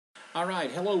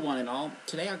Alright, hello one and all.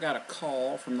 Today I got a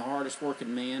call from the hardest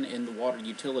working man in the water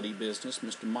utility business,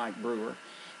 Mr. Mike Brewer,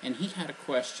 and he had a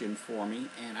question for me,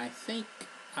 and I think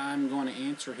I'm going to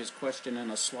answer his question in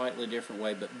a slightly different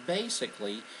way, but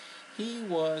basically he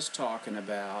was talking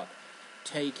about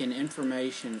taking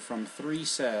information from 3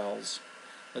 cells,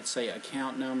 let's say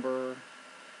account number,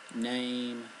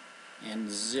 name, and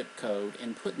zip code,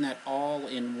 and putting that all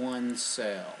in one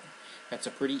cell. That's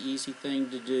a pretty easy thing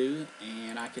to do,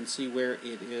 and I can see where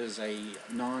it is a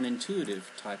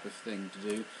non-intuitive type of thing to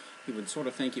do. You would sort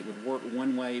of think it would work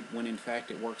one way when in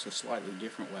fact it works a slightly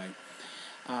different way.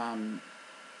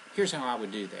 Here's how I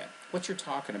would do that. What you're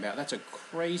talking about, that's a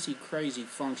crazy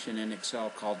function in Excel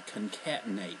called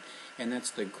concatenate, and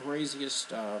that's the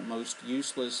craziest, most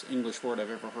useless English word I've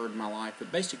ever heard in my life.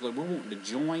 But basically we're wanting to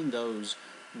join those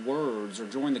words or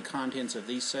join the contents of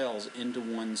these cells into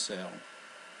one cell.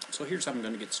 So here's how I'm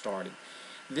going to get started.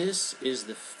 This is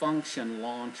the function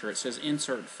launcher. It says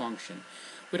insert function.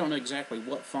 We don't know exactly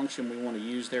what function we want to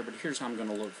use there, but here's how I'm going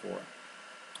to look for it.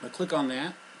 I click on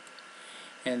that,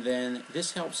 and then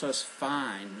this helps us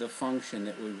find the function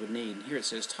that we would need. Here it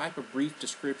says type a brief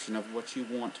description of what you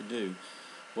want to do.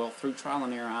 Well, through trial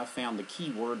and error, I've found the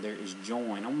key word there is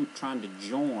join. I'm trying to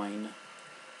join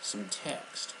some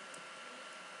text.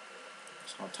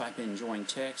 So I'll type in join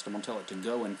text. I'm going to tell it to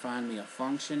go and find me a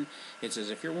function. It says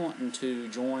if you're wanting to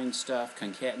join stuff,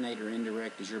 concatenate or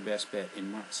indirect is your best bet.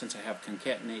 And since I have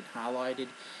concatenate highlighted,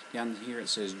 down here it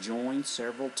says join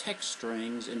several text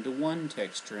strings into one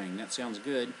text string. That sounds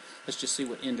good. Let's just see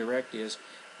what indirect is.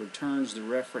 Returns the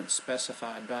reference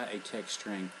specified by a text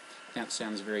string. That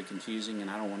sounds very confusing,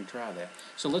 and I don't want to try that.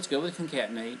 So let's go with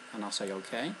concatenate, and I'll say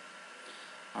OK.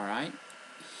 Alright,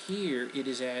 here it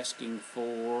is asking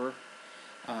for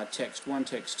text 1,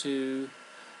 text 2,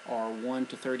 or 1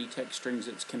 to 30 text strings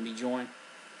that can be joined.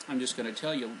 I'm just going to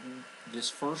tell you this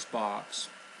first box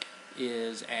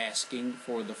is asking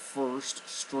for the first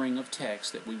string of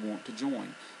text that we want to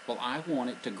join. Well, I want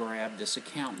it to grab this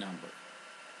account number.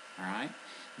 Alright?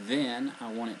 Then I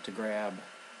want it to grab,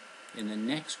 in the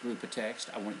next group of text,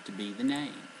 I want it to be the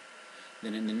name.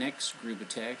 Then in the next group of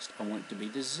text, I want it to be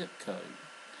the zip code.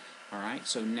 Alright?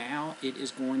 So now it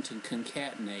is going to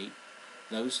concatenate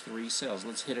those 3 cells.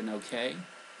 Let's hit an OK,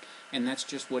 and that's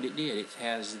just what it did. It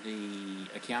has the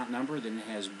account number, then it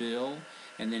has bill,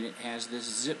 and then it has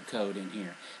this zip code in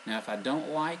here. Now if I don't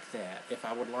like that, if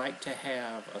I would like to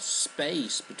have a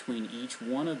space between each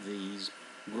one of these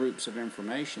groups of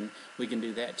information, we can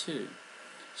do that too.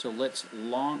 So let's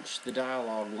launch the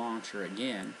dialog launcher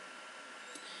again,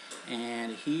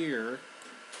 and here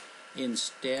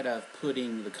instead of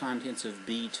putting the contents of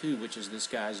B2, which is this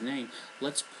guy's name,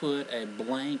 let's put a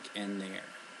blank in there.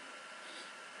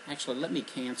 Actually, let me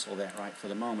cancel that right for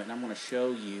the moment. I'm going to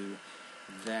show you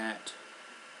that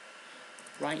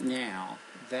right now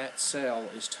that cell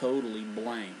is totally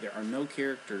blank. There are no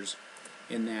characters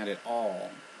in that at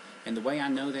all. And the way I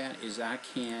know that is I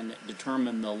can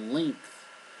determine the length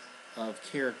of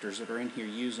characters that are in here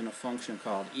using a function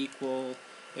called equal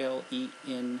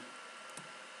len,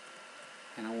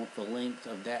 and I want the length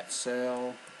of that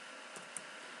cell.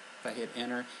 If I hit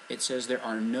enter, it says there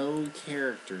are no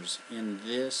characters in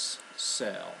this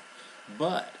cell.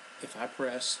 But if I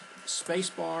press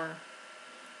spacebar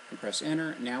and press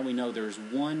enter, now we know there's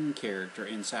one character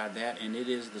inside that, and it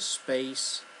is the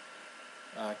space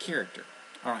character.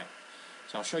 Alright,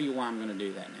 so I'll show you why I'm going to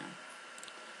do that now.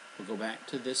 We'll go back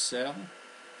to this cell,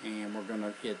 and we're going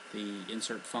to hit the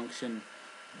insert function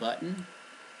button.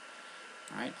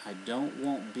 Alright, I don't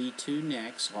want B2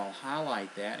 next, so I'll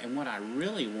highlight that, and what I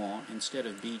really want instead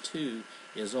of B2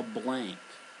 is a blank.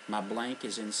 My blank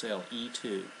is in cell E2.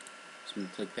 So I'm going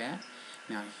to click that.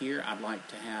 Now here I'd like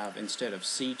to have, instead of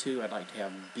C2, I'd like to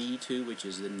have B2, which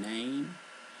is the name.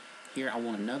 Here I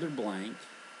want another blank.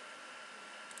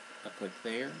 I click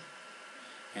there,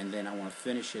 and then I want to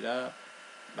finish it up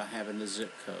by having the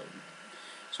zip code.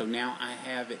 So now I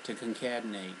have it to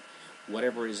concatenate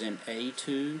whatever is in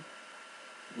A2,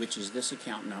 which is this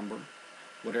account number,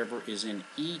 whatever is in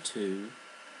E2,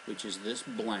 which is this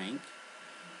blank,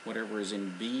 whatever is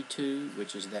in B2,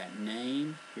 which is that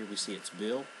name, here we see it's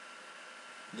bill.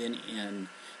 Then in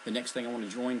the next thing I want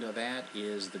to join to that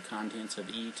is the contents of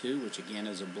E2, which again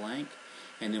is a blank,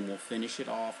 and then we'll finish it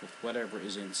off with whatever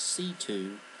is in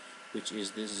C2, which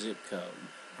is this zip code.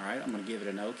 Alright, I'm going to give it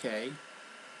an OK,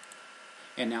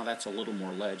 and now that's a little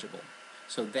more legible.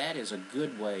 So that is a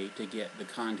good way to get the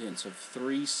contents of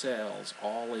 3 cells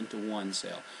all into one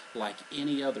cell. Like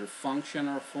any other function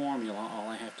or formula, all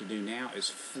I have to do now is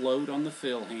float on the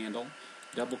fill handle,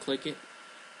 double click it,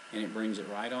 and it brings it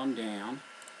right on down.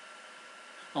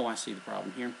 Oh, I see the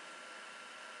problem here.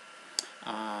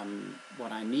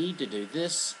 What I need to do,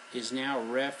 this is now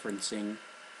referencing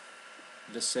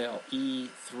the cell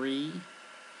E3.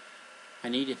 I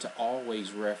need it to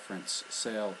always reference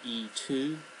cell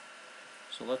E2.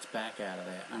 So let's back out of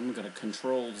that. I'm going to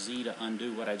Control Z to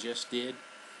undo what I just did.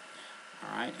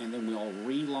 Alright, and then we'll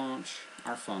relaunch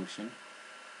our function.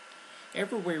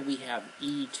 Everywhere we have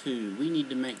E2, we need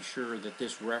to make sure that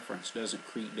this reference doesn't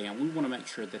creep down. We want to make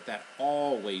sure that that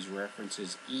always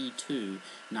references E2,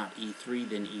 not E3,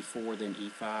 then E4, then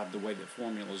E5, the way that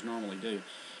formulas normally do.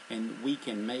 And we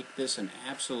can make this an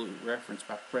absolute reference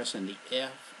by pressing the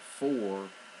F4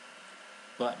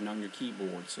 button on your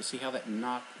keyboard. So see how that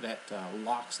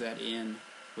locks that in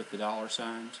with the dollar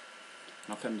signs?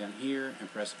 And I'll come down here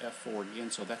and press F4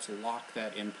 again, so that's locked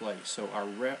that in place. So our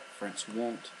reference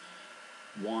won't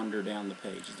wander down the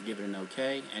page. Just give it an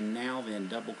OK, and now then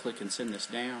double click and send this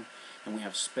down, and we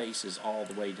have spaces all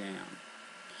the way down.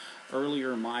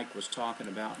 Earlier Mike was talking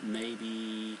about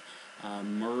maybe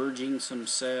merging some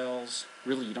cells.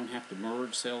 Really, you don't have to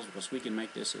merge cells because we can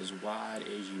make this as wide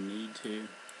as you need to.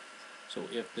 So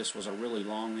if this was a really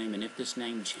long name, and if this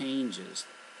name changes,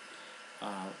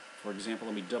 for example,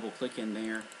 let me double click in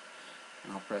there,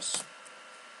 and I'll press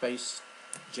space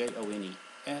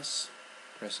JONES,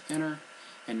 press enter,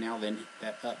 and now then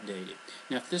that updated.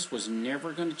 Now if this was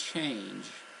never going to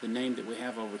change, the name that we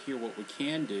have over here, what we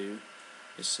can do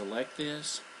is select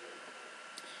this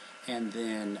and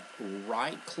then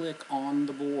right click on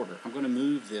the border. I'm going to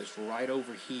move this right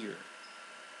over here.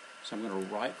 So I'm going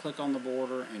to right click on the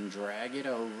border and drag it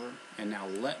over, and now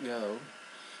let go.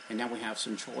 And now we have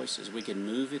some choices. We can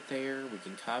move it there, we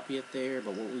can copy it there,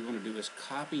 but what we want to do is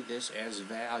copy this as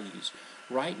values.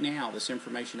 Right now, this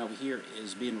information over here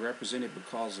is being represented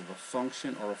because of a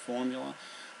function or a formula,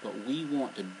 but we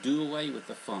want to do away with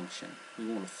the function. We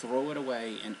want to throw it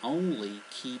away and only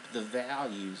keep the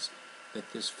values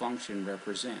that this function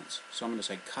represents. So I'm going to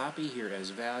say copy here as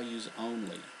values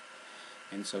only.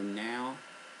 And so now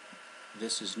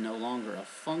this is no longer a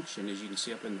function, as you can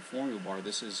see up in the formula bar.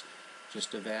 This is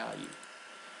just a value.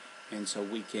 And so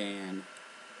we can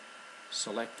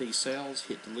select these cells,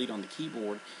 hit delete on the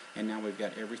keyboard, and now we've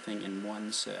got everything in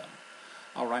one cell.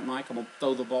 Alright Mike, I'm going to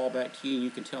throw the ball back to you, and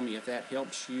you can tell me if that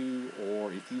helps you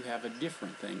or if you have a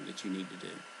different thing that you need to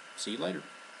do. See you later.